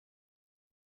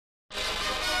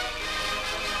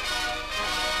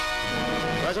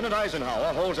President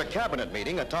Eisenhower holds a cabinet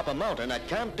meeting atop a mountain at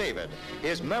Camp David,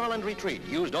 his Maryland retreat,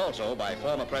 used also by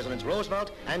former Presidents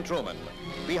Roosevelt and Truman.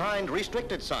 Behind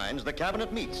restricted signs, the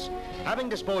cabinet meets. Having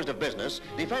disposed of business,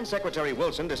 Defense Secretary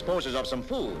Wilson disposes of some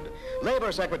food.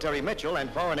 Labor Secretary Mitchell and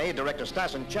Foreign Aid Director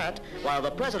Stassen chat while the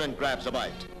President grabs a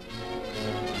bite.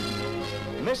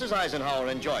 Mrs. Eisenhower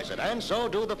enjoys it, and so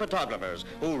do the photographers,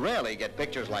 who rarely get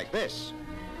pictures like this.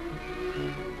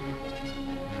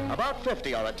 About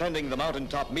 50 are attending the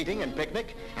mountaintop meeting and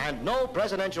picnic, and no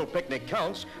presidential picnic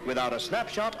counts without a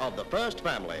snapshot of the first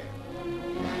family.